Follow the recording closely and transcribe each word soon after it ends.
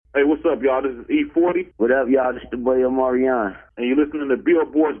what's up, y'all? This is E-40. What up, y'all? This is the boy Omarion. And you're listening to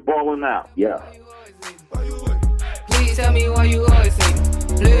Billboard's Ballin' Out. Yeah. Please tell me why you always hate.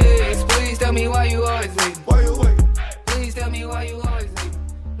 Please tell me why you always hate. Please tell me why you always hate.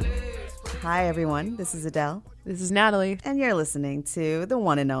 Hi, everyone. This is Adele. This is Natalie. And you're listening to the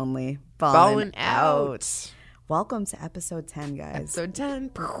one and only Ballin' Out. Welcome to episode 10, guys. Episode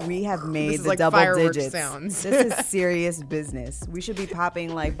 10. We have made the like double fireworks digits. Sounds. This is serious business. We should be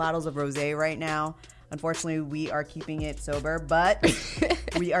popping like bottles of rosé right now. Unfortunately, we are keeping it sober, but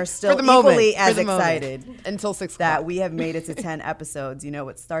we are still equally as excited until 6 o'clock that we have made it to 10 episodes. You know,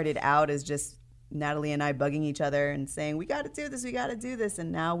 what started out as just Natalie and I bugging each other and saying, we got to do this.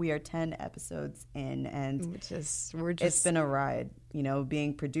 And now we are 10 episodes in, and it's been a ride, you know,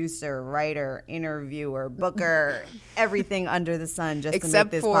 being producer, writer, interviewer, booker, everything under the sun just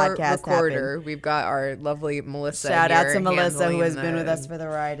except to make this for podcast recorder. happen. We've got our lovely Melissa. Shout out to Melissa, who has been with us for the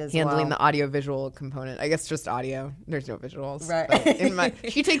ride as well. Handling the audio-visual component. I guess just audio. There's no visuals. Right.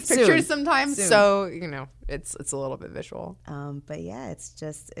 She takes pictures sometimes, so, you know, it's a little bit visual. But yeah,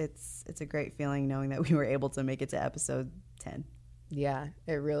 it's a great feeling knowing that we were able to make it to episode 10. Yeah,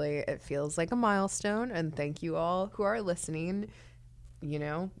 it feels like a milestone, and thank you all who are listening. You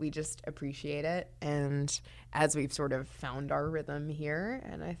know, we just appreciate it, and as we've sort of found our rhythm here,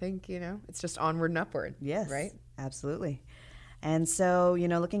 and I think, you know, it's just onward and upward. Yes, right? Absolutely. And so, you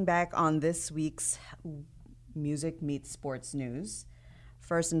know, looking back on this week's music meets sports news,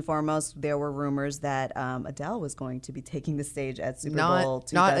 first and foremost, there were rumors that Adele was going to be taking the stage at Super Bowl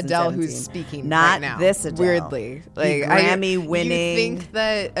 2017. Not Adele, who's speaking not right now. This Adele. Weirdly. Like, Grammy-winning. You think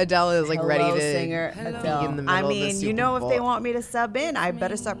that Adele is, like, ready to singer be Adele. in the middle of the Super you know, Bowl. if they want me to sub in, I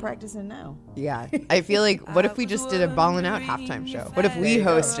better start practicing now. Yeah. I feel like, what if we just did a Ballin' Out halftime show? What if we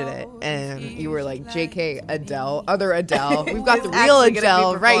hosted it, and you were like, JK, Adele, other Adele. We've got the real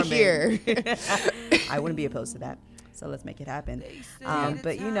Adele right here. I wouldn't be opposed to that. So let's make it happen.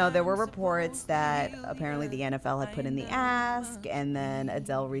 But, you know, there were reports that apparently the NFL had put in the ask, and then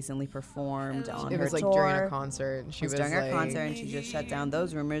Adele recently performed on her tour. It was like during a concert. And she was during her like, concert, and she just shut down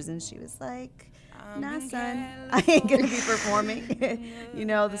those rumors, and she was like, nah, son, I ain't going to be performing. You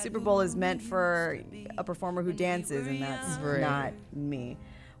know, the Super Bowl is meant for a performer who dances, and that's not me.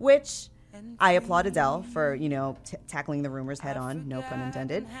 Which I applaud Adele for, you know, tackling the rumors head on, no pun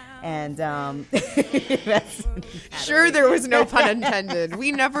intended. And sure, there was no pun intended.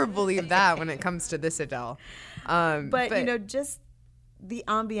 We never believe that when it comes to this Adele. But you know, just the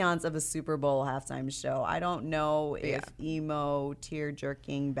ambiance of a Super Bowl halftime show. I don't know if emo,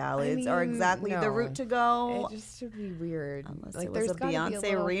 tear-jerking ballads are exactly the route to go. It just would be weird. Unless it was a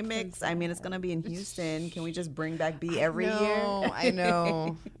Beyonce remix. I mean, it's going to be in Houston. Can we just bring back B every year? I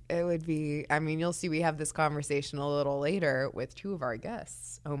know. It would be. I mean, you'll see we have this conversation a little later with two of our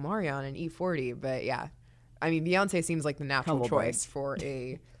guests, Omarion and E-40. But yeah, I mean, Beyonce seems like the natural choice for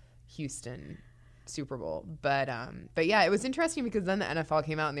a Houston Super Bowl. But yeah, it was interesting because then the NFL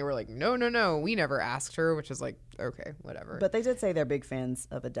came out and they were like, no, we never asked her, which is like, okay, whatever. But they did say they're big fans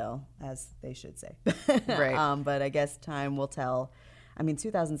of Adele, as they should say. Right. But I guess time will tell. I mean,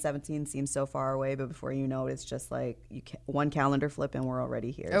 2017 seems so far away, but before you know it, it's just like one calendar flip and we're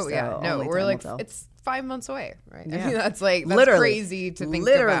already here. Oh, so yeah. No, we're like, it's 5 months away, right? Yeah. I mean, that's literally crazy to think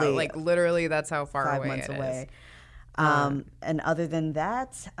about. Like, literally, that's how far 5 away months it away. is. And other than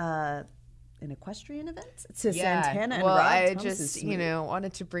that, an equestrian event to Santana and well, Rob I Thomas's just, Smooth. you know,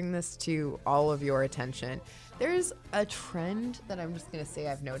 wanted to bring this to all of your attention. There's a trend that I'm just going to say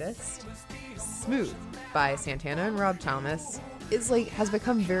I've noticed. Smooth by Santana and Rob Thomas has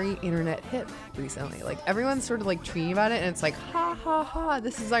become very internet hip recently. Like, everyone's sort of like tweeting about it, and it's like, ha ha ha,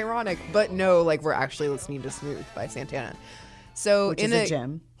 this is ironic. But no, like, we're actually listening to Smooth by Santana. So which is a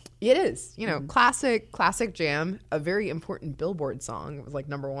gem. It is, you know, classic jam, a very important Billboard song. It was like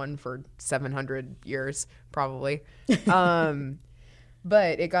 #1 for 700 years, probably.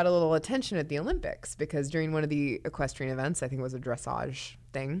 But it got a little attention at the Olympics because during one of the equestrian events, I think it was a dressage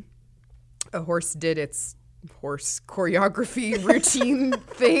thing, a horse did its horse choreography routine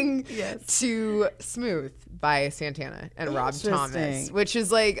thing to Smooth by Santana and Rob Thomas, which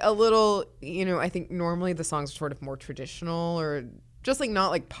is like a little, you know, I think normally the songs are sort of more traditional or just like not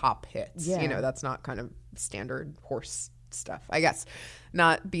like pop hits. You know, that's not kind of standard horse stuff, I guess.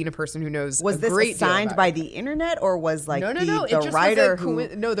 Not being a person who knows was a this great assigned deal by about the internet or was like no. the writer who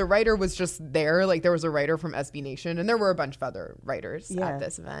no, the writer was just there. Like there was a writer from SB Nation and there were a bunch of other writers at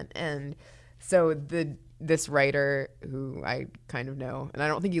this event. And so this writer who I kind of know, and I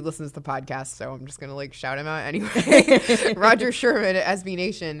don't think he listens to the podcast, so I'm just gonna like shout him out anyway. Roger Sherman at SB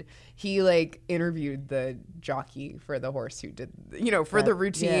Nation, he like interviewed the jockey for the horse who did, for the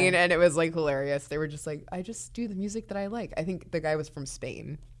routine, and it was like hilarious. They were just like, I just do the music that I like. I think the guy was from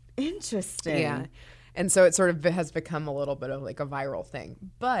Spain. Interesting. Yeah, and so it sort of has become a little bit of like a viral thing,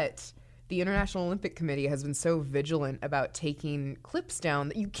 but the International Olympic Committee has been so vigilant about taking clips down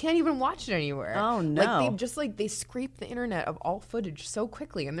that you can't even watch it anywhere. Oh, no. They scrape the internet of all footage so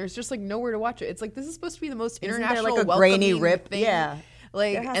quickly, and there's just like nowhere to watch it. It's like, this is supposed to be the most international, like a grainy rip thing. Yeah.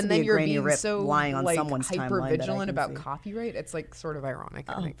 Like, and then you're being so lying on like someone's hyper vigilant about see. copyright. It's like sort of ironic.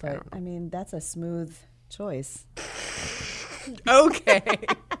 I mean, that's a smooth choice. Okay.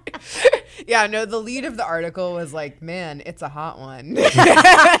 Yeah, no, the lead of the article was like, man, it's a hot one.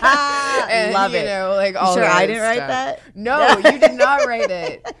 And, love it. Like all sure I that didn't write stuff. that? No, you did not write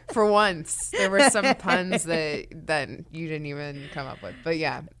it. For once. There were some puns that you didn't even come up with. But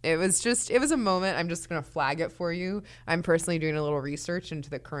yeah, it was a moment. I'm just going to flag it for you. I'm personally doing a little research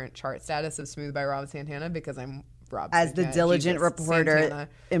into the current chart status of Smooth by Rob Santana because I'm Rob As Santana, the diligent reporter Santana.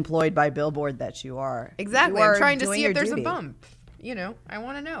 Employed by Billboard that you are. Exactly. You are I'm trying to doing see your if there's duty. a bump. I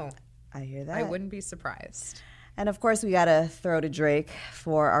want to know. I hear that. I wouldn't be surprised. And of course, we got to throw to Drake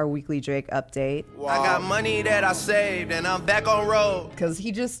for our weekly Drake update. I got money that I saved and I'm back on road. Because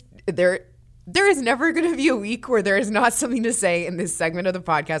there is never going to be a week where there is not something to say in this segment of the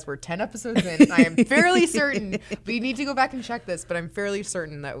podcast. We're 10 episodes in. And I am fairly certain, we need to go back and check this, but I'm fairly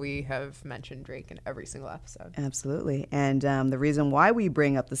certain that we have mentioned Drake in every single episode. Absolutely. And the reason why we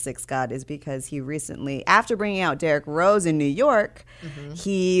bring up the Sixth God is because he recently, after bringing out Derrick Rose in New York,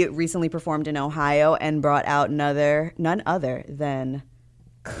 he recently performed in Ohio and brought out none other than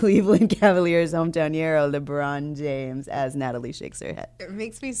Cleveland Cavaliers hometown hero LeBron James as Natalie shakes her head. It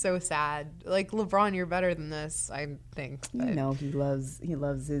makes me so sad. Like, LeBron, you're better than this, I think. But He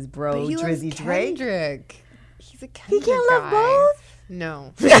loves his bro he loves Drizzy Drake. Kendrick. He's a Kendrick He can't guy. love both?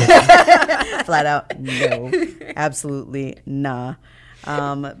 No. Flat out, no. Absolutely nah.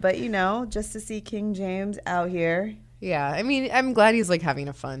 But just to see King James out here. Yeah, I mean, I'm glad he's like having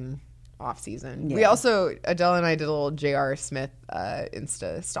a fun off season. Yeah. We also, Adele and I did a little J.R. Smith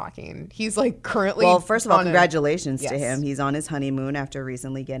Insta stalking. He's like currently. Well, first of all, congratulations to yes. him. He's on his honeymoon after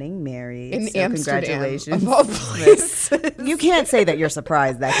recently getting married. In so Amsterdam, congratulations. of all places. You can't say that you're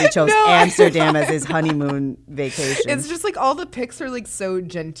surprised that he chose Amsterdam as his honeymoon vacation. It's just like all the pics are like so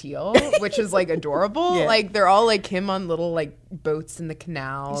genteel, which is like adorable. Yeah. Like they're all like him on little like boats in the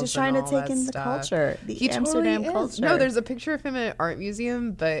canals. He's just trying to take in the culture, the Amsterdam culture. No, there's a picture of him at an art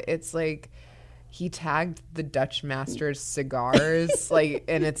museum, but it's like he tagged the Dutch Master's cigars, like,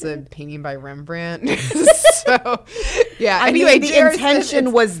 and it's a painting by Rembrandt. So, yeah. Anyway, the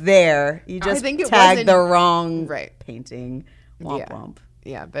intention was there. You just tagged the wrong painting. Womp womp.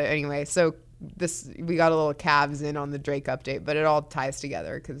 Yeah, but anyway, so we got a little Cavs in on the Drake update, but it all ties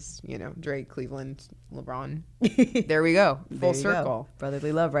together because Drake, Cleveland, LeBron. There we go, full circle.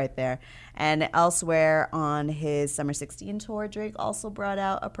 Brotherly love right there. And elsewhere on his Summer 16 tour, Drake also brought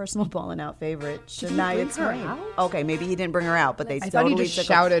out a personal ballin' out favorite, Shania Twain. Okay, maybe he didn't bring her out, but they totally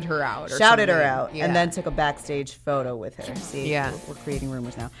shouted her out. Shouted her out, and then took a backstage photo with her. See, yeah, we're creating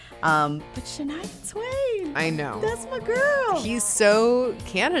rumors now. But Shania Twain, I know, that's my girl. He's so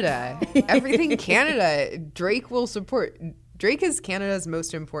Canada, everything Canada. Drake will support. Drake is Canada's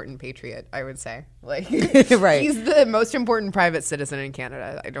most important patriot, I would say. Like, right. He's the most important private citizen in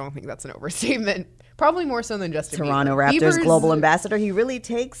Canada. I don't think that's an overstatement. Probably more so than Justin Toronto Bieber. Raptors global ambassador. He really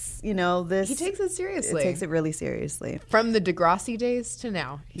takes, this. He takes it seriously. He takes it really seriously. From the Degrassi days to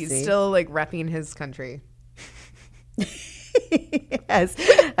now, he's still like repping his country. as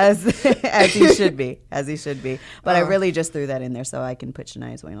he should be, But I really just threw that in there so I can put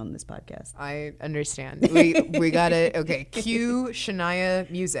Shania Twain on this podcast. I understand. We got it. Okay, cue Shania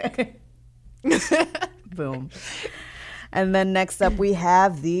music. Boom. And then next up we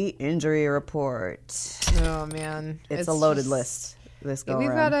have the injury report. Oh man, it's a loaded list. This go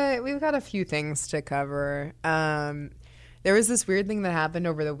around. We've got a few things to cover. There was this weird thing that happened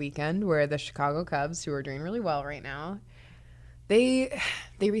over the weekend where the Chicago Cubs, who are doing really well right now, They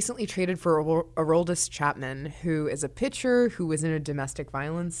recently traded for Aroldis Chapman, who is a pitcher who was in a domestic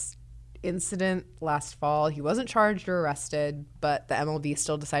violence incident last fall. He wasn't charged or arrested, but the MLB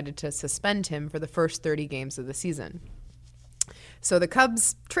still decided to suspend him for the first 30 games of the season. So the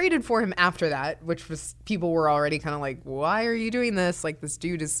Cubs traded for him after that, which was, people were already kind of like, why are you doing this? Like, this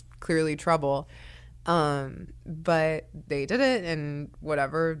dude is clearly trouble. But they did it, and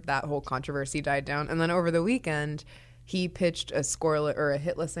whatever, that whole controversy died down. And then over the weekend, he pitched a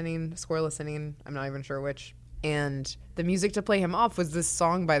hit listening, score listening, I'm not even sure which. And the music to play him off was this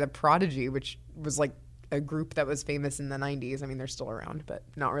song by The Prodigy, which was like a group that was famous in the 90s. I mean, they're still around, but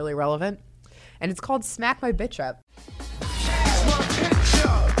not really relevant. And it's called Smack My Bitch Up.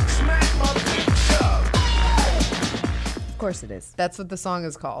 Of course it is. That's what the song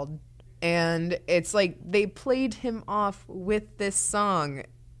is called. And it's like they played him off with this song.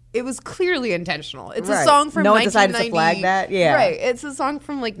 It was clearly intentional. It's a song from 1990. No one decided to flag that? Yeah. Right. It's a song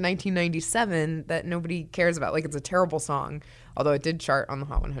from like 1997 that nobody cares about. Like, it's a terrible song. Although it did chart on the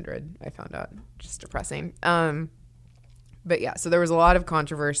Hot 100, I found out. Just depressing. But yeah, so there was a lot of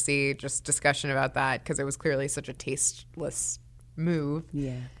controversy, just discussion about that, because it was clearly such a tasteless move.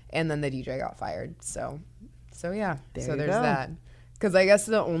 Yeah. And then the DJ got fired. So yeah. There's that. Because I guess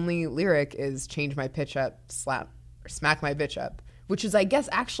the only lyric is change my pitch up, slap, or smack my bitch up, which is, I guess,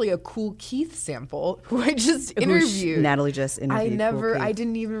 actually a Kool Keith sample who I just interviewed. Natalie just interviewed. I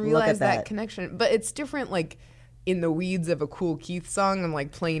didn't even realize that connection. But it's different, like, in the weeds of a Kool Keith song and,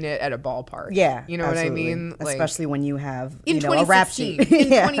 like, playing it at a ballpark. Yeah. You know absolutely. what I mean? Like, especially when you have, a rap sheet. In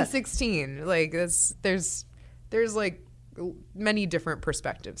 2016. Like, there's like, many different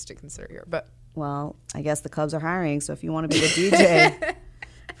perspectives to consider here. But well, I guess the Cubs are hiring, so if you want to be the DJ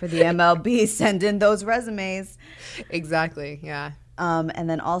for the MLB, send in those resumes. Exactly, yeah. And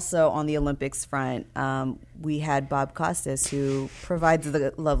then also on the Olympics front, we had Bob Costas, who provides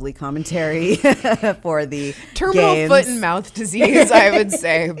the lovely commentary for the terminal games. Foot and mouth disease, I would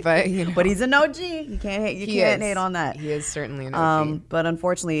say, but you know. But he's an OG. You can't hate on that. He is certainly an OG. But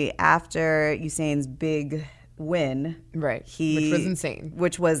unfortunately, after Usain's big win, right, which was insane,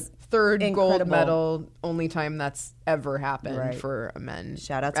 which was third incredible. Gold medal, only time that's ever happened for a men.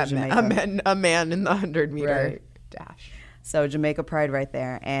 Shout out to Jamaica. A man in the 100-meter dash. So Jamaica pride right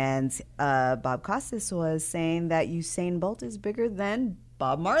there. And Bob Costas was saying that Usain Bolt is bigger than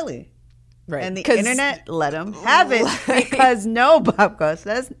Bob Marley. Right. And the internet let him have it because no, Bob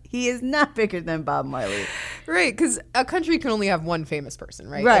Costas, he is not bigger than Bob Marley. Right, because a country can only have one famous person,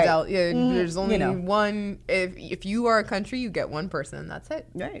 right? Right. There's only one. If you are a country, you get one person, and that's it.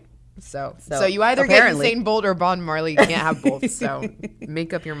 Right. So you either get Usain Bolt or Bob Marley. You can't have both. So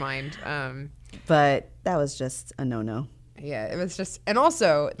make up your mind. But that was just a no-no. Yeah, it was just, and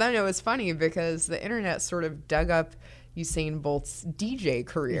also then it was funny because the internet sort of dug up Usain Bolt's DJ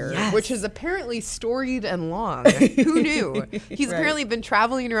career, which is apparently storied and long. Who knew? He's apparently been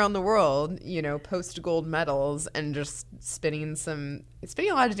traveling around the world, post gold medals and just spinning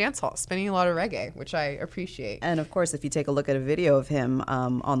a lot of dance halls, spinning a lot of reggae, which I appreciate. And of course, if you take a look at a video of him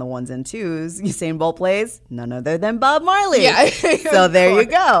on the ones and twos, Usain Bolt plays none other than Bob Marley. Yeah, so there you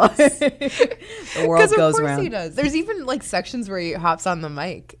go. The world goes around. He does. There's even like sections where he hops on the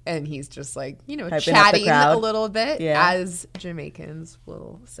mic and he's just like, hyping chatting a little bit, as Jamaicans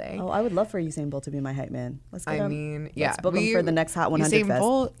will say. Oh, I would love for Usain Bolt to be my hype man. Let's get him. Let's book him for the next Hot 100 Usain Fest.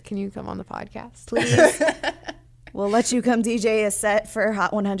 Bolt, can you come on the podcast, please? We'll let you come DJ a set for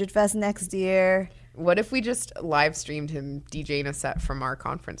Hot 100 Fest next year. What if we just live streamed him DJing a set from our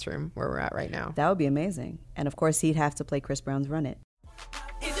conference room where we're at right now? That would be amazing. And of course, he'd have to play Chris Brown's Run It.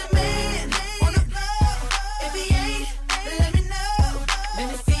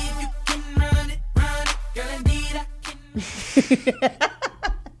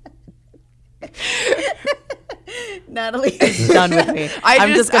 Natalie is done with me.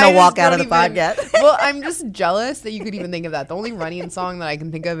 I'm just going to walk out of the podcast. Well, I'm just jealous that you could even think of that. The only running song that I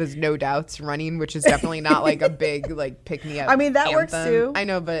can think of is No Doubt's Running, which is definitely not like a big, like, pick-me-up I mean, that anthem. Works too. I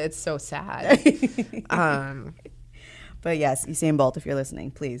know, but it's so sad. But yes, Usain Bolt, if you're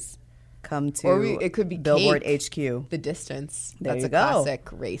listening, please come to it could be Billboard Cake, HQ. The Distance. That's a classic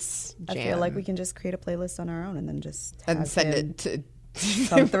race jam. I feel like we can just create a playlist on our own and then just send it to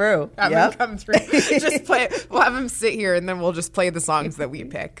come through. Have him come through. Just play it. We'll have him sit here and then we'll just play the songs that we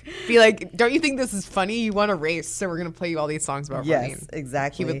pick. Be like, don't you think this is funny? You want to race, so we're going to play you all these songs about running. Yes,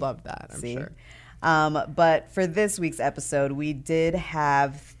 exactly. He would love that, I'm sure. But for this week's episode, we did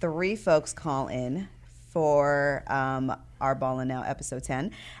have 3 folks call in for our Ballin' Now episode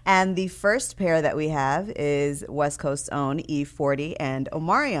 10. And the first pair that we have is West Coast's own E-40 and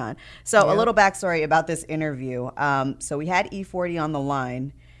Omarion. So a little backstory about this interview. So we had E-40 on the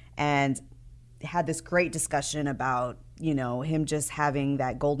line and had this great discussion about, him just having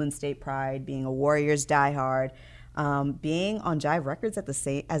that Golden State pride, being a Warriors diehard, being on Jive Records at the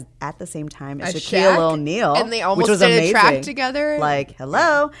same time as Shaquille O'Neal, and they almost which was did amazing. a track together. Like,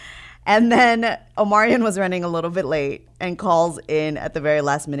 hello. And then Omarion was running a little bit late and calls in at the very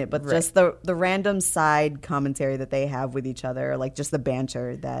last minute. But just the random side commentary that they have with each other, like just the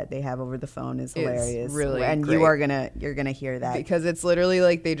banter that they have over the phone is hilarious. It's really and great. you're gonna hear that. Because it's literally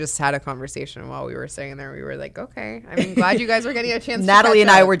like they just had a conversation while we were sitting there. We were like, okay. I mean, glad you guys were getting a chance Natalie to and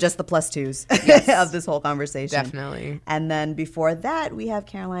catch I up. were just the plus twos of this whole conversation. Definitely. And then before that, we have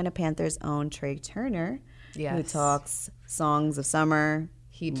Carolina Panthers' own Trai Turner, who Yes. talks songs of summer,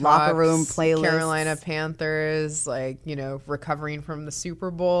 He locker talks room playlists. Carolina Panthers, like, you know, recovering from the Super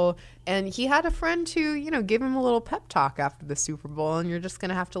Bowl. And he had a friend who, you know, gave him a little pep talk after the Super Bowl. And you're just going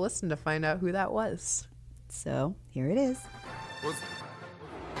to have to listen to find out who that was. So here it is.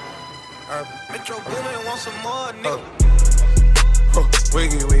 Metro Boomin want some more, nigga.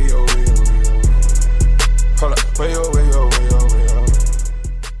 Wiggy, wiggy, oh, wiggy, wiggy. Hold up, wiggy, oh, wiggy, oh, wiggy, oh, wiggy, oh.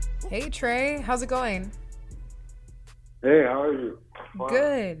 Hey, Trai. How's it going? Hey, how are you?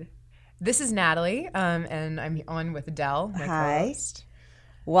 Good. This is Natalie, and I'm on with Dell, my Hi. co-host.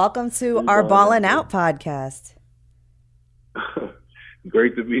 Welcome to our Ballin' Out podcast.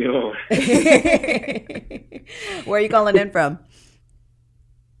 Great to be on. Where are you calling in from?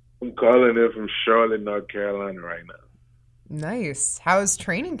 I'm calling in from Charlotte, North Carolina right now. Nice. How's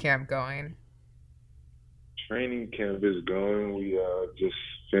training camp going? Training camp is going. We just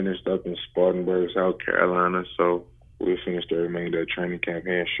finished up in Spartanburg, South Carolina, so we finished the remainder of training camp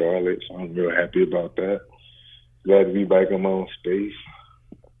here in Charlotte, so I'm real happy about that. Glad to be back in my own space.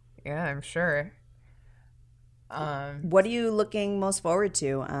 Yeah, I'm sure. What are you looking most forward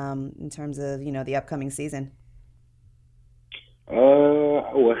to in terms of, you know, the upcoming season?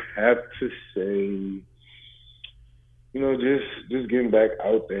 I would have to say, you know, just getting back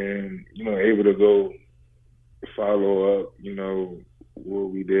out there and, you know, able to go follow up, you know,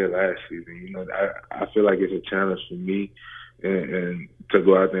 what we did last season. You know, I feel like it's a challenge for me and to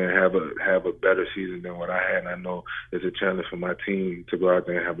go out there and have a better season than what I had. And I know it's a challenge for my team to go out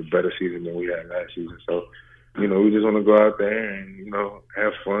there and have a better season than we had last season. So, you know, we just want to go out there and, you know,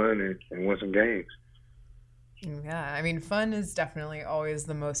 have fun and win some games. Yeah, I mean, fun is definitely always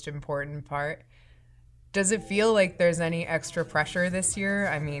the most important part. Does it feel like there's any extra pressure this year?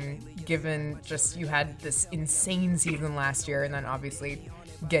 I mean, given just you had this insane season last year and then obviously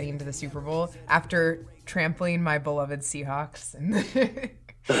getting to the Super Bowl after trampling my beloved Seahawks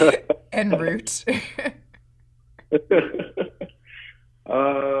and Root.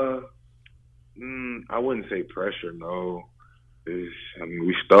 I wouldn't say pressure, no.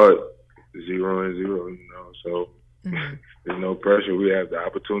 We start 0-0, you know, so there's no pressure. We have the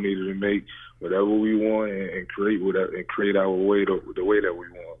opportunity to make whatever we want and create our way the way that we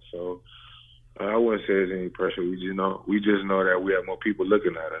want. So I wouldn't say there's any pressure. We just know that we have more people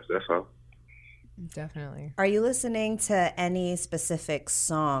looking at us. That's all. Definitely. Are you listening to any specific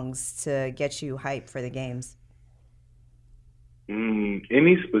songs to get you hyped for the games?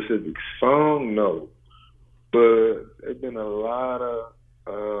 Any specific song? No. But there's been a lot of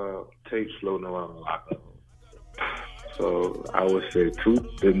tapes floating around a lot of them. So I would say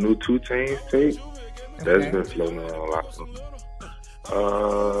the new 2 Chainz tape, that's been floating around a lot of them.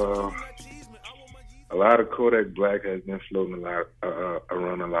 A lot of Kodak Black has been floating a lot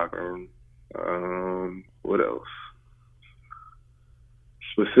around the locker room. What else?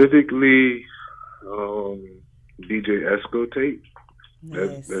 Specifically, DJ Esco tape.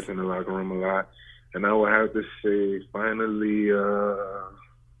 Nice. That's in the locker room a lot. And I would have to say, finally,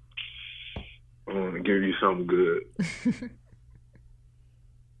 I want to give you something good.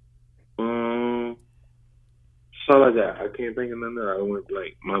 That's all I got. I can't think of nothing. I went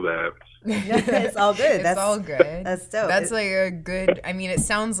blank. My bad. It's all good. It's all good. That's dope. That's like a good. I mean, it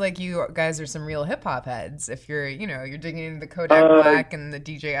sounds like you guys are some real hip hop heads. If you're, you know, you're digging into the Kodak Black and the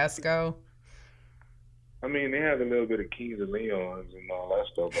DJ Esco. I mean, they have a little bit of Kings and Leons and all that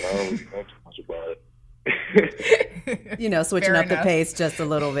stuff, but I don't really know too much about it. You know, switching Fair up the enough. pace just a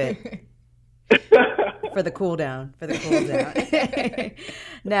little bit. For the cool down.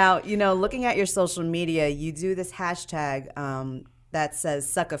 Now, you know, looking at your social media, you do this hashtag that says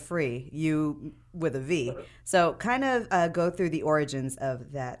sucker free, you with a V. So kind of go through the origins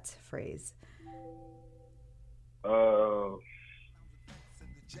of that phrase. I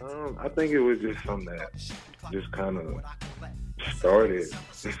think it was just something that just kind of started.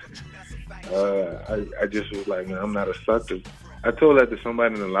 I just was like, man, I'm not a sucker. I told that to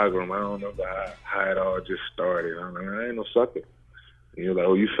somebody in the locker room. I don't know how it all just started. I'm like, I ain't no sucker. And you're like,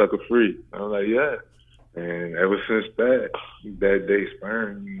 oh, you sucker free. I was like, yeah. And ever since that day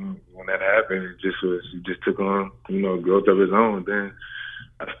sperm, you know, when that happened, it just took on, you know, growth of its own. Then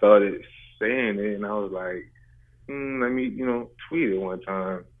I started saying it, and I was like, let me, you know, tweet it one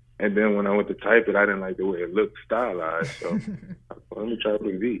time. And then when I went to type it, I didn't like the way it looked stylized. So I thought, let me try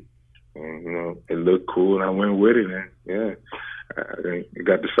to V. And, you know, it looked cool, and I went with it. And, yeah, I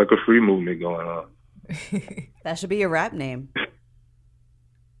got the sucker free movement going on. That should be your rap name.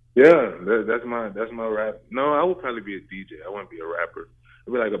 Yeah, that's my rap. No, I would probably be a DJ. I wouldn't be a rapper.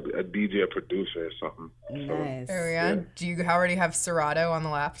 I'd be like a DJ, a producer or something. Nice. So, yeah. Do you already have Serato on the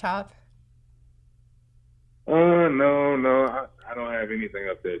laptop? No, I don't have anything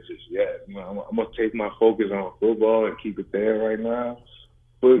up there just yet. You know, I'm gonna take my focus on football and keep it there right now.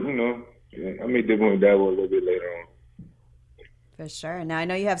 But you know, I may dip on that a little bit later on. For sure. Now I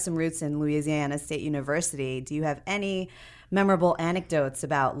know you have some roots in Louisiana State University. Do you have any memorable anecdotes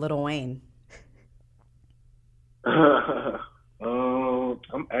about Lil Wayne?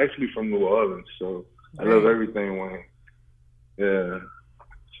 I'm actually from New Orleans, so I love everything Wayne. Yeah.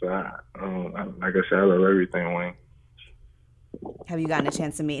 So, like I said, I love everything Wayne. Have you gotten a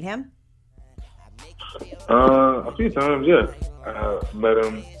chance to meet him? A few times, yeah. I met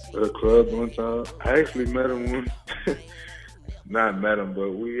him at a club one time. I actually met him not met him,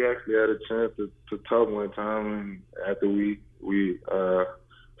 but we actually had a chance to talk one time, and after we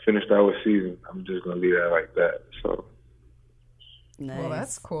finished our season, I'm just going to leave that like that. So, nice. Well,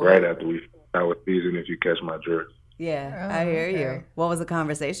 that's cool. Right after we finished our season, if you catch my drift. Yeah, I hear you. What was the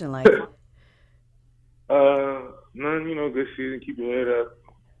conversation like? None, you know, good season. Keep your head up.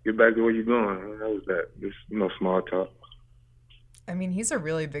 Get back to where you're going. That was that. Just, you know, small talk. I mean, he's a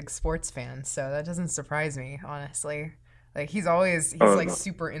really big sports fan, so that doesn't surprise me, honestly. Like, he's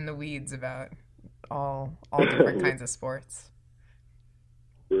super in the weeds about all different kinds of sports.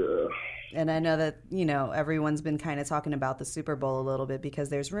 Yeah. And I know that, you know, everyone's been kind of talking about the Super Bowl a little bit because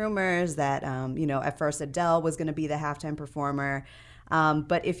there's rumors that, you know, at first Adele was going to be the halftime performer.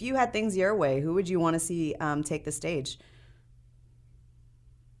 But if you had things your way, who would you want to see take the stage?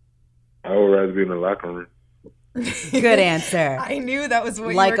 I would rather be in the locker room. Good answer. I knew that was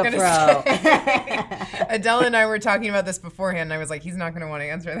what like you were going to say. Adele and I were talking about this beforehand, and I was like, he's not going to want to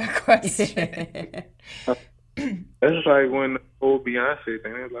answer that question. That's like when the whole Beyonce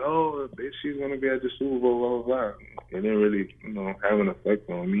thing, they was like, oh, she's going to be at the Super Bowl, blah, blah, blah. It didn't really, you know, have an effect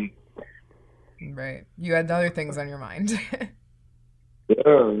on me. Right. You had other things on your mind. Yeah,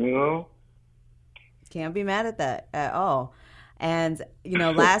 you know. Can't be mad at that at all. And, you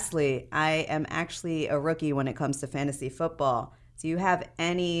know, lastly, I am actually a rookie when it comes to fantasy football. Do you have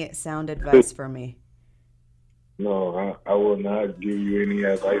any sound advice for me? No, I will not give you any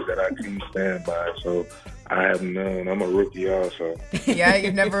advice that I can stand by. So I have none. I'm a rookie also. Yeah,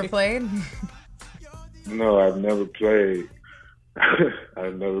 you've never played? No, I've never played.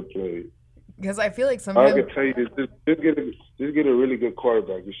 I've never played. Because I feel like sometimes... I can tell you, just get a really good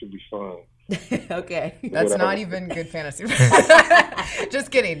quarterback. It should be fun. Okay. That's not even good fantasy. Just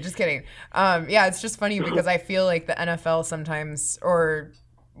kidding. Yeah, it's just funny because I feel like the NFL sometimes, or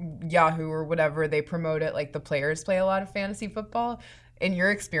Yahoo or whatever, they promote it like the players play a lot of fantasy football. In your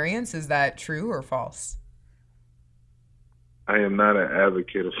experience, is that true or false? I am not an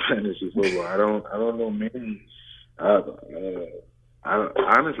advocate of fantasy football. I don't know many. Honestly, I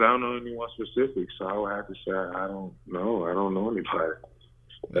don't know anyone specific, so I would have to say I don't know. I don't know anybody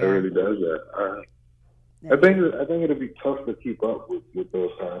that really does that. I think it'll be tough to keep up with those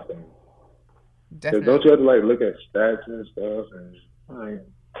kind of things. Definitely. Don't you have to like look at stats and stuff? And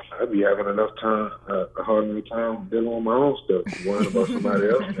I'd be having enough time, a hard enough time dealing with my own stuff, worrying about somebody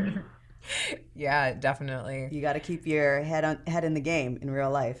else. Yeah, definitely. You got to keep your head in the game in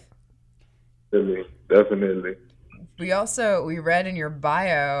real life. Definitely. We read in your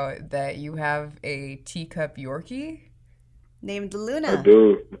bio that you have a teacup Yorkie named Luna. I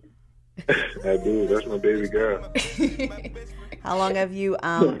do. That's my baby girl. How long have you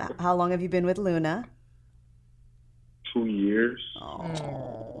been with Luna? 2 years.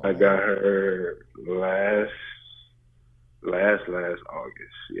 Oh. I got her last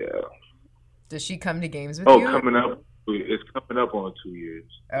August. Yeah. Does she come to games with you? Oh, coming up. It's coming up on 2 years.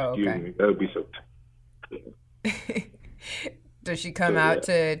 Oh, okay. Excuse me. That would be September. Does she come out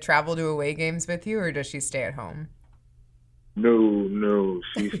to travel to away games with you, or does she stay at home? No,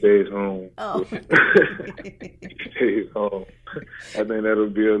 she stays home. Oh. She stays home. I think that'll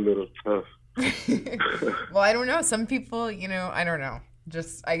be a little tough. Well, I don't know. Some people, I don't know.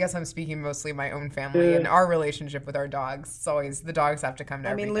 Just, I guess I'm speaking mostly my own family and our relationship with our dogs. It's always the dogs have to come to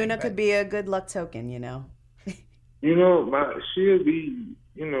everything. Luna could be a good luck token,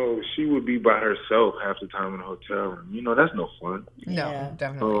 she would be by herself half the time in the hotel room. That's no fun. No,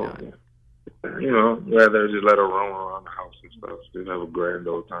 definitely not. Rather just let her roam around the house and stuff. Just have a grand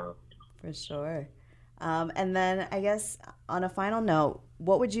old time. For sure. And then I guess on a final note,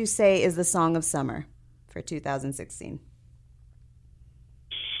 what would you say is the song of summer for 2016?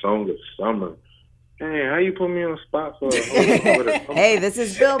 Song of summer. Hey, how you put me on the spot for? Hey, this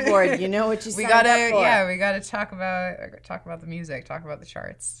is Billboard. You know what you signed up for. We gotta talk about the music, talk about the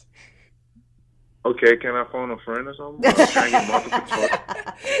charts. Okay, can I phone a friend or something? Can I get multiple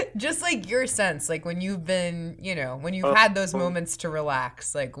choice? Just like your sense, like when you've been, when you've had those moments to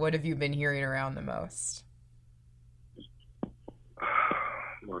relax, like what have you been hearing around the most?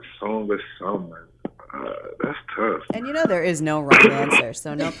 My song of summer. That's tough. And there is no wrong answer,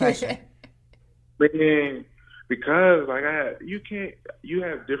 so no pressure. Man, because you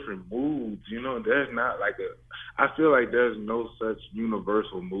have different moods, there's not I feel like there's no such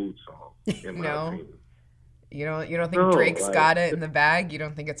universal mood song in my opinion. You don't think Drake's got it in the bag? You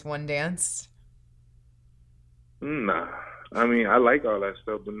don't think it's one dance? Nah. I mean, I like all that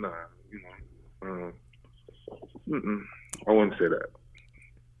stuff, but nah, I wouldn't say that.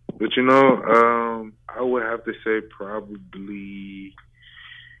 But I would have to say probably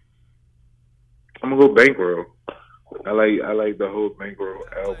I'm gonna go Bankroll. I like the whole Bankroll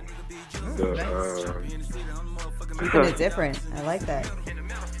album. Keeping it different. I like that.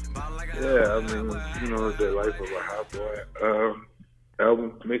 Yeah, I mean, it's the Life of a Hot Boy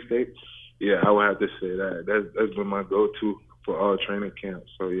album mixtape. Yeah, I would have to say that. That's been my go-to for all training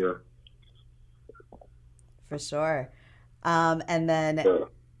camps. So yeah. For sure. And then.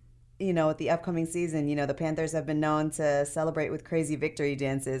 With the upcoming season, the Panthers have been known to celebrate with crazy victory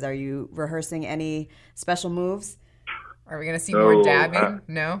dances. Are you rehearsing any special moves? Are we going to see more dabbing?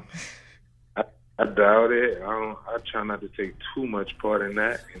 No? I doubt it. I try not to take too much part in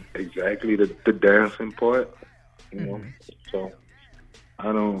that, exactly the dancing part. So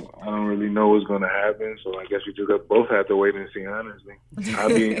I don't really know what's going to happen. So I guess we just both have to wait and see, honestly.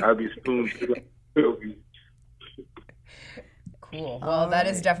 I'll be spoon. Cool. Well, that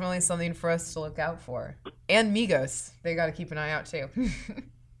is definitely something for us to look out for. And Migos. They got to keep an eye out, too.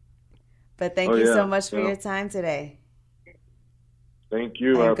 But thank you so much for your time today. Thank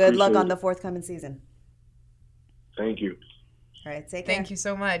you. And good luck on the forthcoming season. Thank you. All right, take care. Thank you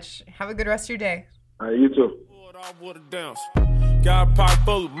so much. Have a good rest of your day. All right, you too. Got a pocket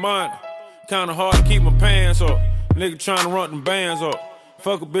full of money. Kind of hard to keep my pants up. Nigga trying to run them bands up.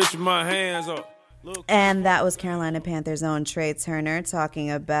 Fuck a bitch with my hands up. And that was Carolina Panthers' own Trai Turner talking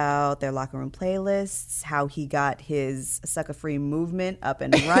about their locker room playlists, how he got his sucker-free movement up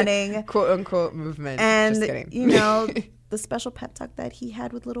and running. Quote-unquote movement. And, just kidding. The special pep talk that he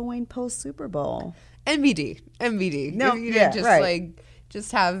had with Lil Wayne post-Super Bowl. MVD. No,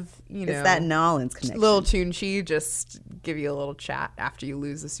 just have, It's that New Orleans connection. Little Tunchi, just give you a little chat after you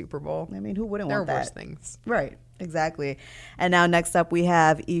lose the Super Bowl. I mean, who wouldn't want that? There are worse things. Right. Exactly. And now next up we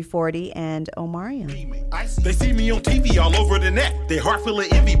have E-40 and Omarion. They see me on TV all over the net. They heart full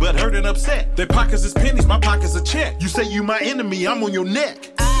of envy but hurt and upset. Their pockets is pennies, my pockets a check. You say you my enemy, I'm on your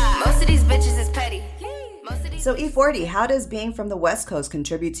neck. Most of these bitches is petty. So E-40, how does being from the West Coast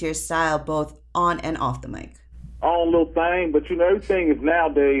contribute to your style both on and off the mic? Own little thing, but everything is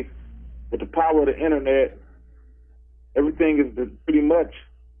nowadays with the power of the internet. Everything is pretty much.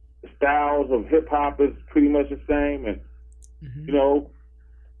 The styles of hip hop is pretty much the same, and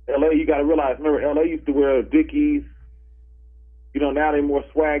LA. You got to realize. Remember, LA used to wear Dickies. Now they're more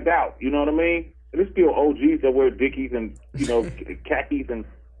swagged out. You know what I mean? And there's still OGs that wear Dickies and khakis and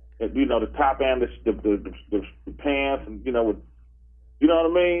the top and the pants and with what I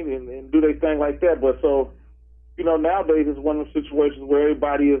mean, and do their thing like that. But so nowadays it's one of those situations where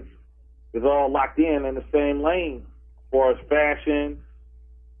everybody is all locked in the same lane as far as fashion.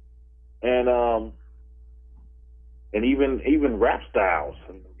 And even rap styles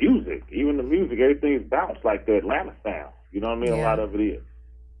and music, everything is bounced like the Atlanta sound. You know what I mean? Yeah. A lot of it is.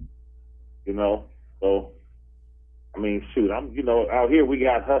 So I mean, shoot, I'm out here we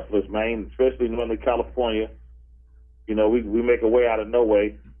got hustlers, man, especially in Northern California. We make a way out of no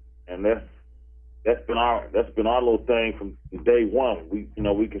way, and that's been our little thing from day one. We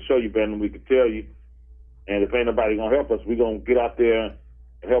can show you better than we can tell you, and if ain't nobody gonna help us, we gonna get out there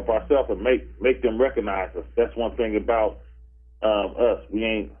and help ourselves and make them recognize us. That's one thing about us. We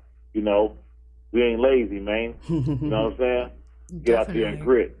ain't lazy, man. You know what I'm saying? Get out there and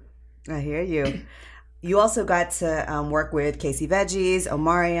grit. I hear you. You also got to work with Casey Veggies,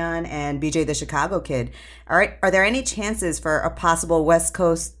 Omarion, and BJ the Chicago Kid. All right, are there any chances for a possible West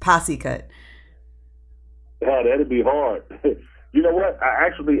Coast posse cut? Yeah, that'd be hard. You know what? I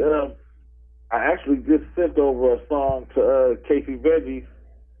actually just sent over a song to Casey Veggies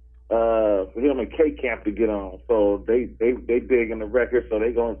for him and K-Camp to get on. So they digging the record. So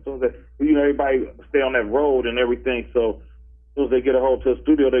they going, as soon as they, everybody stay on that road and everything. So as soon as they get a hold to the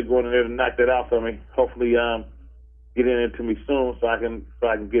studio, they're going in there to knock that out for me. Hopefully, get it into me soon so I can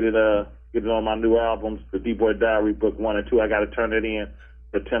get it on my new albums, the D-Boy Diary Book 1 and 2. I got to turn it in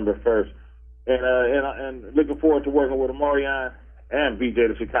September 1st. And looking forward to working with Omarion and BJ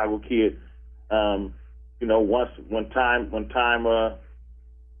the Chicago Kid. When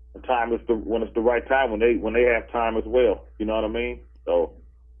it's the right time, when they have time as well. You know what I mean? So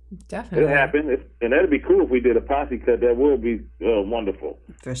definitely it'll happen, and that'd be cool if we did a posse cut. That would be wonderful.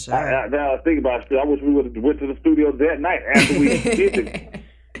 For sure. Now I think about it, I wish we would have went to the studio that night after we did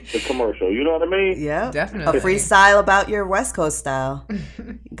the commercial. You know what I mean? Yeah, definitely. A freestyle about your West Coast style.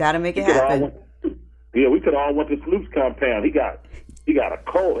 Got to make it happen. We could all went to Snoop's compound. He got a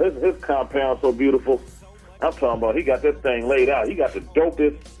cold. His compound so beautiful. I'm talking about he got that thing laid out. He got the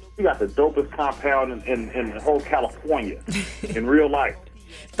dopest compound in the whole California in real life.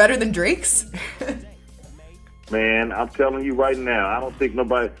 Better than Drake's? Man, I'm telling you right now, I don't think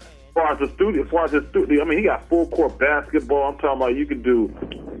nobody. As far as his studio, I mean, he got full court basketball. I'm talking about you can do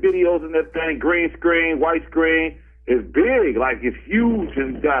videos in that thing, green screen, white screen. It's big, like it's huge,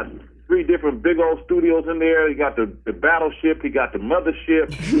 and he got 3 different big old studios in there. He got the battleship, he got the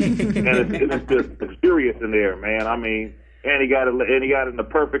mothership, and it's just luxurious in there, man. I mean, and he got it in the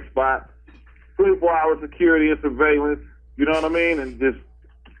perfect spot. 24-hour security and surveillance. You know what I mean? And just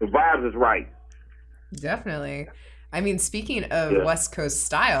the vibes is right. Definitely. I mean, speaking of West Coast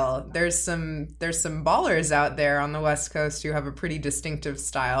style, there's some ballers out there on the West Coast who have a pretty distinctive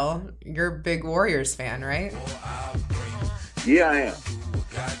style. You're a big Warriors fan, right? Yeah, I am.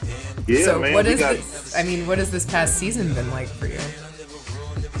 Yeah, so man, what has this past season been like for you?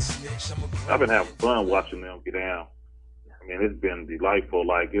 I've been having fun watching them get down. I mean, it's been delightful.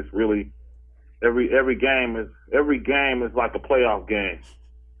 Like, it's really every game is like a playoff game.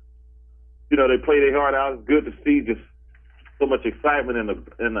 You know, they play their heart out. It's good to see just so much excitement and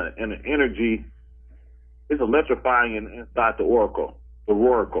the energy. It's electrifying inside the Oracle.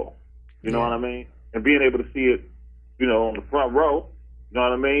 You know what I mean? And being able to see it, on the front row, you know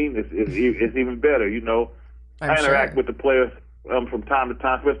what I mean? It's even better, you know. I interact with the players from time to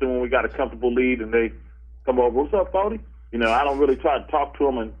time, especially when we got a comfortable lead and they come over. What's up, 40? You know, I don't really try to talk to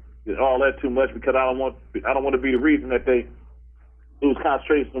them and all that too much because I don't want to be the reason that they lose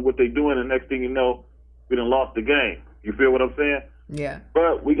concentration on what they're doing, and next thing you know, we done lost the game. You feel what I'm saying? Yeah.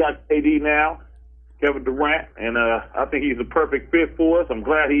 But we got KD now, Kevin Durant, and I think he's a perfect fit for us. I'm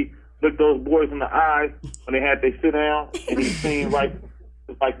glad he looked those boys in the eyes when they had they sit down, and he seemed like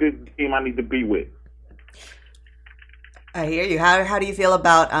this is the team I need to be with. I hear you. How do you feel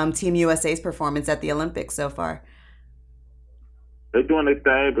about Team USA's performance at the Olympics so far? They're doing their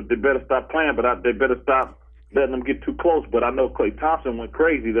thing, but they better stop playing. But they better stop letting them get too close. But I know Klay Thompson went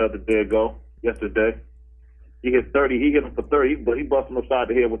crazy the other day yesterday. He hit 30. He hit him for 30, but he busted him upside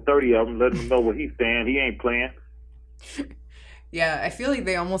the head with 30 of them, letting them know where he's staying. He ain't playing. Yeah, I feel like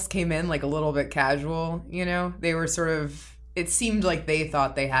they almost came in like a little bit casual, you know? They were sort of, it seemed like they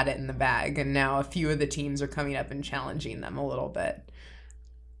thought they had it in the bag, and now a few of the teams are coming up and challenging them a little bit.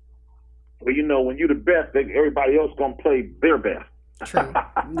 Well, you know, when you're the best, everybody else going to play their best. True.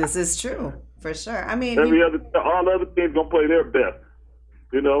 This is true, for sure. I mean, all the other teams going to play their best,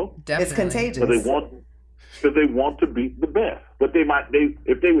 you know? Definitely. It's contagious. Because they want to be the best. But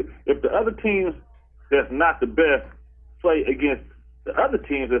if the other teams that's not the best play against the other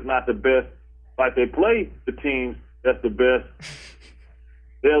teams that's not the best, like they play the teams that's the best,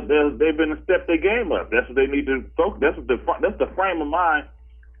 they've been to step their game up. That's what they need to focus. That's the frame of mind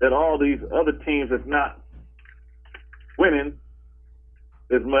that all these other teams that's not winning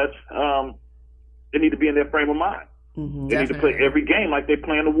as much, they need to be in their frame of mind. Mm-hmm. They need to play every game like they're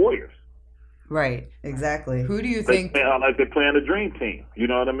playing the Warriors. Right, exactly. Who do you think? Like they're playing the Dream Team. You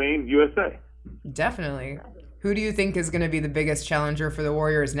know what I mean? USA. Definitely. Who do you think is going to be the biggest challenger for the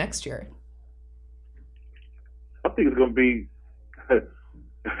Warriors next year? I think it's going to be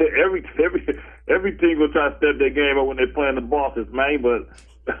every team going to try to step their game up when they're playing the bosses, man. But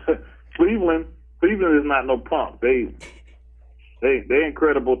Cleveland is not no punk. They're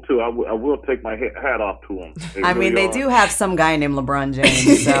incredible too. I will take my hat off to them. They do have some guy named LeBron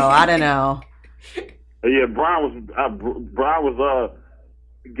James, so I don't know. Yeah, Brian was.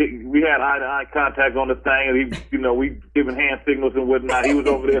 We had eye-to-eye contact on the thing, and we giving hand signals and whatnot. He was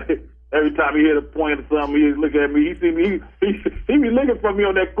over there every time he hit a point or something. He'd look at me. He see me. He be looking for me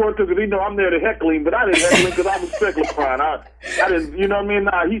on that court because he know I'm there to heckle him, but I didn't heckle him because I respect LeBron. I didn't. You know what I mean?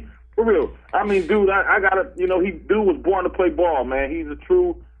 Nah, for real. I mean, dude, I gotta. Dude was born to play ball, man. He's a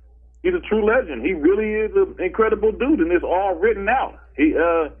true He's a true legend. He really is an incredible dude, and it's all written out. He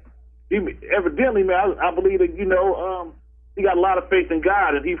evidently, man, I believe that he got a lot of faith in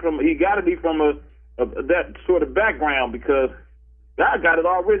God, and he got to be from that sort of background because God got it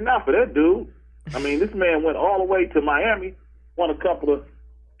all written out for that dude. I mean, this man went all the way to Miami, won a couple of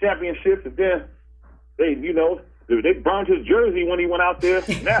championships, and then they burned his jersey when he went out there.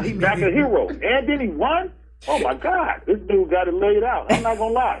 Now he's back a hero, and then he won. Oh my God, this dude got it laid out. I'm not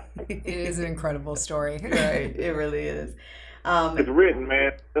gonna lie. It is an incredible story. Right, it really is. It's written,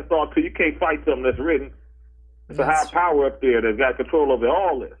 man. That's all. Too. You can't fight something that's written. It's a high power up there that's got control over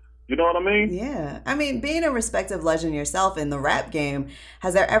all this. You know what I mean? Yeah. I mean, being a respected legend yourself in the rap game,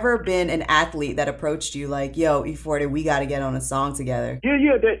 has there ever been an athlete that approached you like, yo, E-40, we got to get on a song together?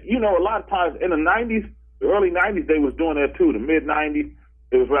 Yeah. That, a lot of times in the 90s, the early 90s, they was doing that too. The mid-90s,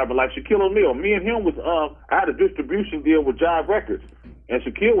 they was rapping like Shaquille O'Neal. Me and him was, I had a distribution deal with Jive Records. And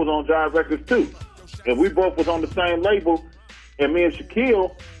Shaquille was on Jive Records too. And we both was on the same label. And me and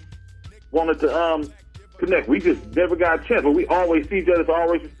Shaquille wanted to connect. We just never got a chance, but we always see each other,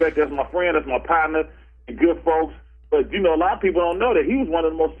 always respect. That's my friend, that's my partner, and good folks. But, a lot of people don't know that he was one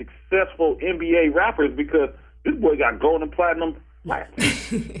of the most successful NBA rappers because this boy got gold and platinum platinum.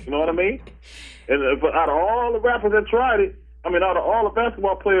 You know what I mean? And out of all the rappers that tried it, out of all the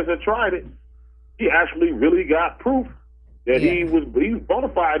basketball players that tried it, he actually really got proof that he was bona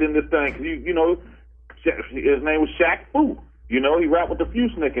fide in this thing. Cause his name was Shaq Fu. He rapped with the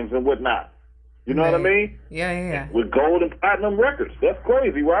Fusnickens and whatnot. You know what I mean? Yeah. With gold and platinum records. That's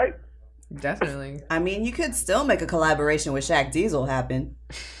crazy, right? Definitely. I mean, you could still make a collaboration with Shaq Diesel happen.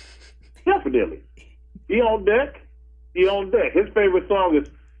 Definitely. He on deck. His favorite song is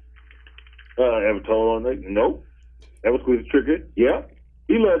Ever Told on That? Nope. Ever Squeeze the Trigger? Yeah.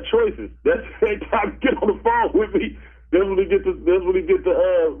 He loves Choices. That's the same time to get on the phone with me. That's when he get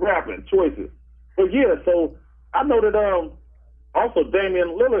to rapping. Choices. But yeah, so I know that also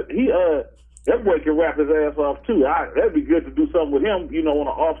Damian Lillard, that boy can rap his ass off too. That'd be good to do something with him, on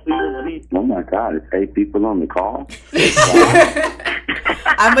the off season. Oh my God, it's 8 people on the call.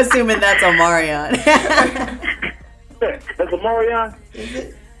 I'm assuming that's Omarion. That's Omarion? Is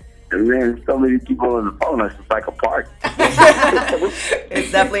it? Man, so many people on the phone. It's just like a party.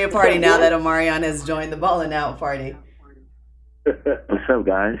 It's definitely a party now that Omarion has joined the Ballin' Out party. What's up,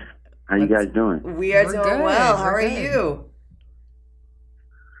 guys? How you guys doing? We're doing good. Well. How are you?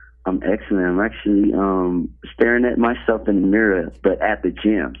 I'm excellent. I'm actually staring at myself in the mirror, but at the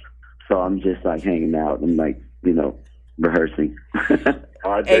gym. So I'm just like hanging out and rehearsing.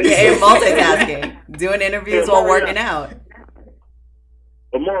 AKA multitasking. Doing interviews while working out.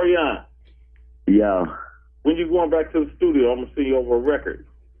 Omarion. Yo. When you going back to the studio, I'm gonna see you over a record.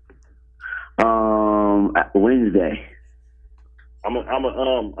 Wednesday. I'm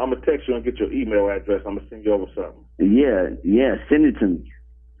gonna text you and get your email address. I'm gonna send you over something. Yeah, send it to me.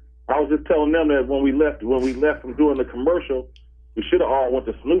 I was just telling them that when we left from doing the commercial, we should have all went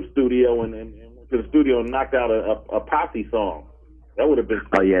to Snoop's studio and went to the studio and knocked out a posse song. That would have been.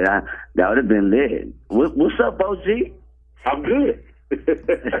 Oh yeah, that would have been lit. What's up, OG? I'm good.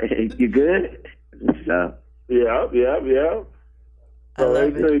 You good? So. Yeah. So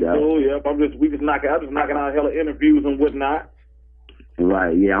it's pretty cool. Yeah, we just knocking out hella interviews and whatnot.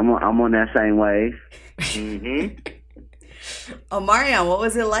 Right. Yeah, I'm on that same wave. Mm-hmm. Omarion, what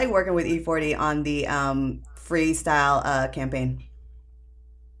was it like working with E-40 on the freestyle campaign?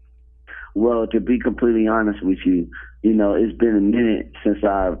 Well, to be completely honest with you, it's been a minute since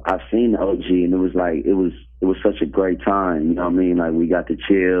I've seen the OG, and it was such a great time. You know what I mean? Like we got to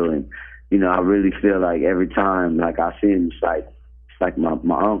chill, and I really feel like every time like I see him, it's like my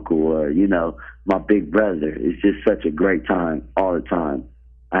uncle or my big brother. It's just such a great time all the time.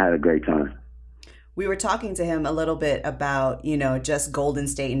 I had a great time. We were talking to him a little bit about, just Golden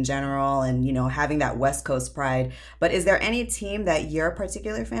State in general and, having that West Coast pride. But is there any team that you're a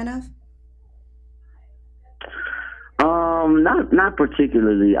particular fan of? Not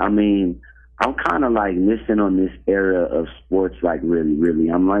particularly. I mean, I'm kind of like missing on this era of sports, like really, really.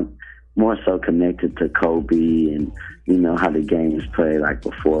 I'm like more so connected to Kobe and, how the game is played like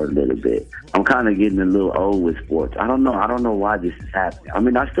before a little bit. I'm kind of getting a little old with sports. I don't know why this is happening. I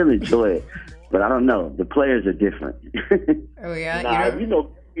mean, I still enjoy it. But I don't know. The players are different. Oh, yeah?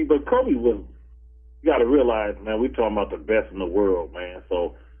 But Kobe was, you got to realize, man, we're talking about the best in the world, man.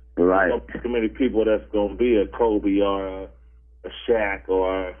 So, right. Too many people that's going to be a Kobe or a Shaq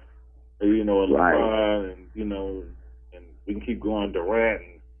or, a LeBron, right. and we can keep going, Durant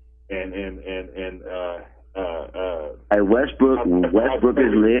Hey, Westbrook is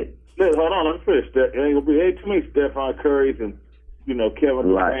lit. Hold on, let me finish. There ain't too many Stephen Currys and Kevin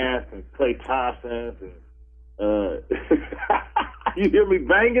Durant and Klay Thompson. And, you hear me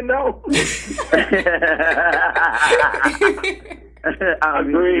banging though? I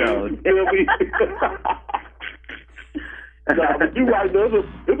agree. You feel me? Nah, but you're right. It's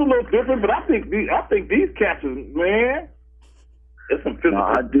a little different, but I think these cats, man, it's some physical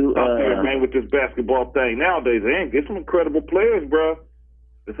out there, man, with this basketball thing nowadays. And get some incredible players, bro.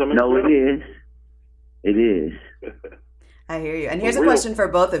 No, it is. It is. I hear you. And here's a question for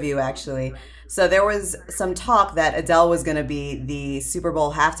both of you, actually. So there was some talk that Adele was going to be the Super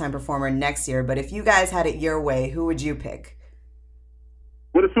Bowl halftime performer next year, but if you guys had it your way, who would you pick?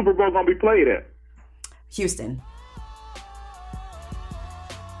 Where the Super Bowl going to be played at? Houston.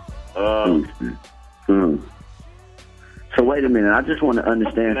 Houston. So wait a minute. I just want to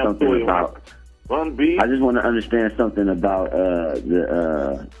understand something about. I just want to understand something about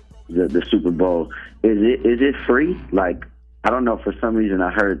the Super Bowl. Is it free? Like, I don't know. For some reason,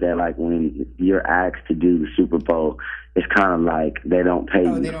 I heard that like when you're asked to do the Super Bowl, it's kind of like they don't pay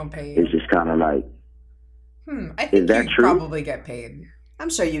you. They don't pay you. It's just kind of like. I think you true? Probably get paid. I'm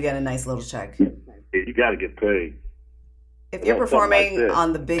sure you get a nice little check. Yeah, you got to get paid. If you're performing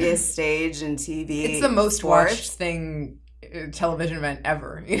on the biggest stage in TV, it's the most watched thing, television event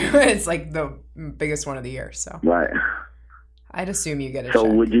ever. It's like the biggest one of the year. So right. I'd assume you get a check. So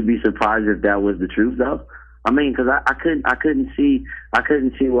would you be surprised if that was the truth, though? I mean, because I couldn't see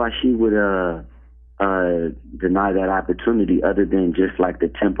why she would deny that opportunity, other than just like the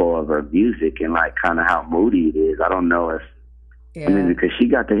tempo of her music and like kind of how moody it is. I don't know if I mean, because she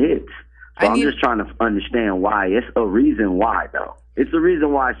got the hits. So I'm just trying to understand why. It's a reason why, though. It's a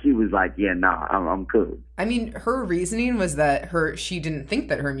reason why she was like, yeah, nah, I'm cool. I mean, her reasoning was that she didn't think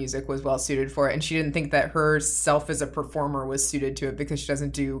that her music was well suited for it, and she didn't think that herself as a performer was suited to it because she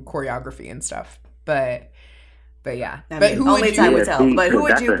doesn't do choreography and stuff. But yeah. But who only time will tell. But who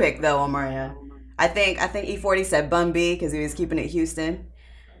would you pick, though, Omarion? I think E-40 said Bun B because he was keeping it Houston.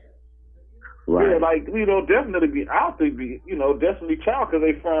 Right. Yeah, like, definitely Destiny Child, because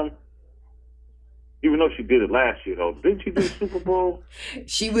they from, even though she did it last year, though. Didn't she do the Super Bowl?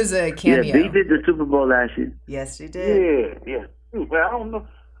 She was a cameo. Yeah, B did the Super Bowl last year. Yes, she did. Yeah. But I don't know.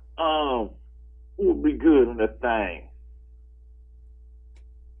 Who would be good in that thing?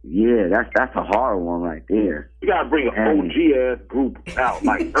 Yeah, that's a hard one right there. You gotta bring an OG ass group out,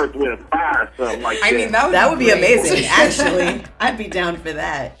 like Earth, Wind, and Fire, or something like that. I mean, that would be amazing. Actually, I'd be down for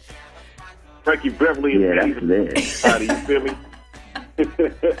that. Frankie Beverly and that's lit. How do you feel me?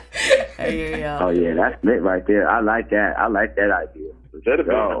 Oh yeah, that's lit right there. I like that. I like that idea.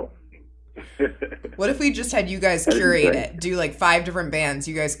 What if we just had you guys curate it? Do like 5 different bands.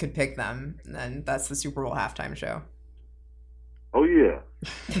 You guys could pick them, and then that's the Super Bowl halftime show. Oh yeah.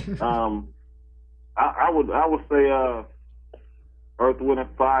 I would say Earth, Wind, and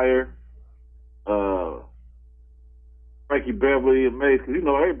Fire, Frankie Beverly and Mace, because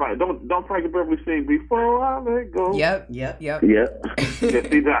everybody don't Frankie Beverly sing Before I Let Go. Yep. Yeah, see that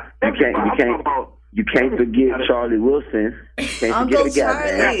you can't forget Charlie Wilson. Can't Uncle forget the Gap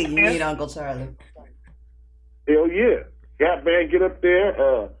Charlie. Band. You need Uncle Charlie. Hell yeah. Gap Band, get up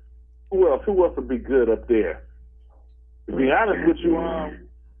there. Who else would be good up there? To be honest with you,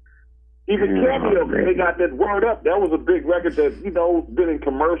 even Cameo, they got that Word Up. That was a big record that, been in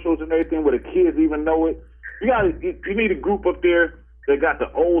commercials and everything where the kids even know it. You need a group up there that got the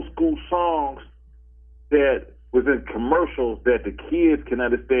old school songs that was in commercials that the kids can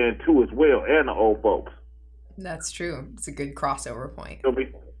understand too as well, and the old folks. That's true. It's a good crossover point. But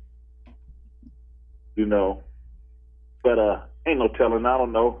ain't no telling. I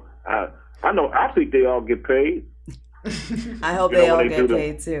don't know. I think they all get paid. I hope they all get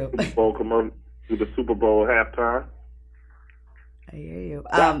paid too. Super Bowl commercial, do the Super Bowl halftime. I hear you.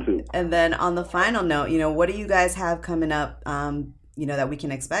 And then on the final note, what do you guys have coming up? That we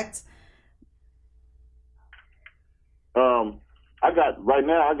can expect. I got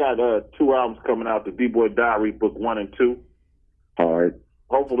 2 albums coming out. The D-Boy Diary, Book 1 and 2. All right.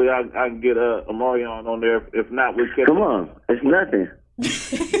 Hopefully, I can get Omarion on there. If not, we'll catch. Come on, it's nothing.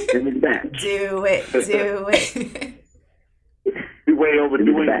 Give me that. Do it. He way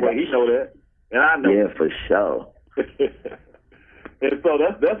overdue anyway. He know that, and I know. Yeah, for sure. And so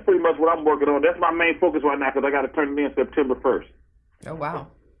that's pretty much what I'm working on. That's my main focus right now because I got to turn it in September 1st. Oh wow,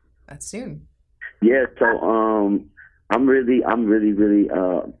 that's soon. Yeah, so I'm really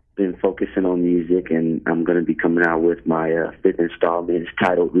been focusing on music, and I'm gonna be coming out with my 5th installment. It's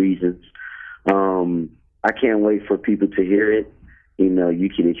titled Reasons. I can't wait for people to hear it. You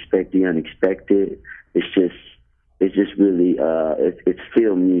can expect the unexpected. It's just really it's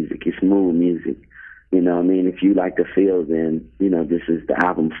feel music. It's mood music. You know what I mean? If you like the feel, then, you know, this is the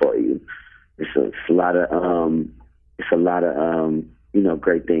album for you. It's a lot of, you know,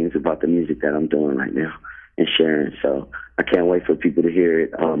 great things about the music that I'm doing right now and sharing. So I can't wait for people to hear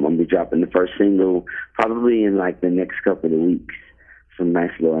it. I'm going to be dropping the first single probably in like the next couple of weeks. Some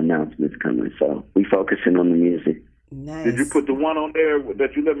nice little announcements coming. So we focusing on the music. Nice. Did you put the one on there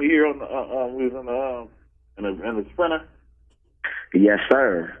that you let me hear on the in the Sprinter? Yes,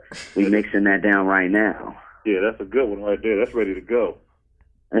 sir. We mixing that down right now. Yeah, that's a good one right there. That's ready to go.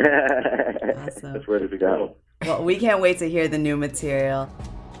 Awesome. That's ready to go. Well, we can't wait to hear the new material.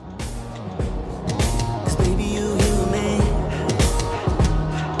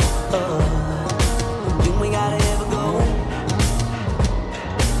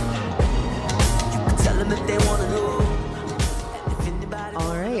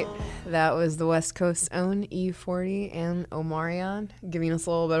 That was the West Coast's own E-40 and Omarion giving us a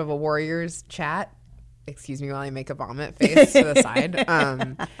little bit of a Warriors chat. Excuse me while I make a vomit face to the side.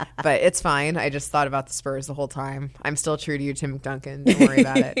 But it's fine. I just thought about the Spurs the whole time. I'm still true to you, Tim McDuncan. Don't worry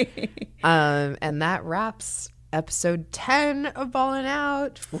about it. And that wraps episode 10 of Ballin'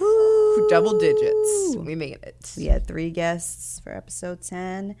 Out. Woo! Double digits. We made it. We had 3 guests for episode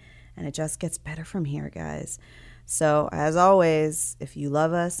 10, and it just gets better from here, guys. So, as always, if you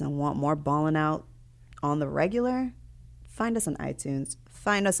love us and want more Ballin' Out on the regular, find us on iTunes,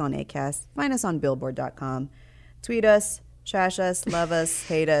 find us on Acast, find us on Billboard.com. Tweet us, trash us, love us,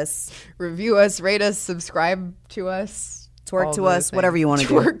 hate us. Review us, rate us, subscribe to us. Twerk to us, whatever you want to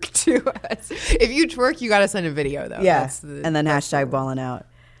do. Twerk to us. If you twerk, you got to send a video, though. Yeah, and then hashtag Ballin' Out.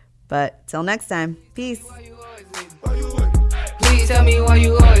 But till next time, peace. Please tell me why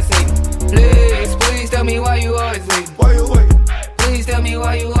you always say, please tell me why you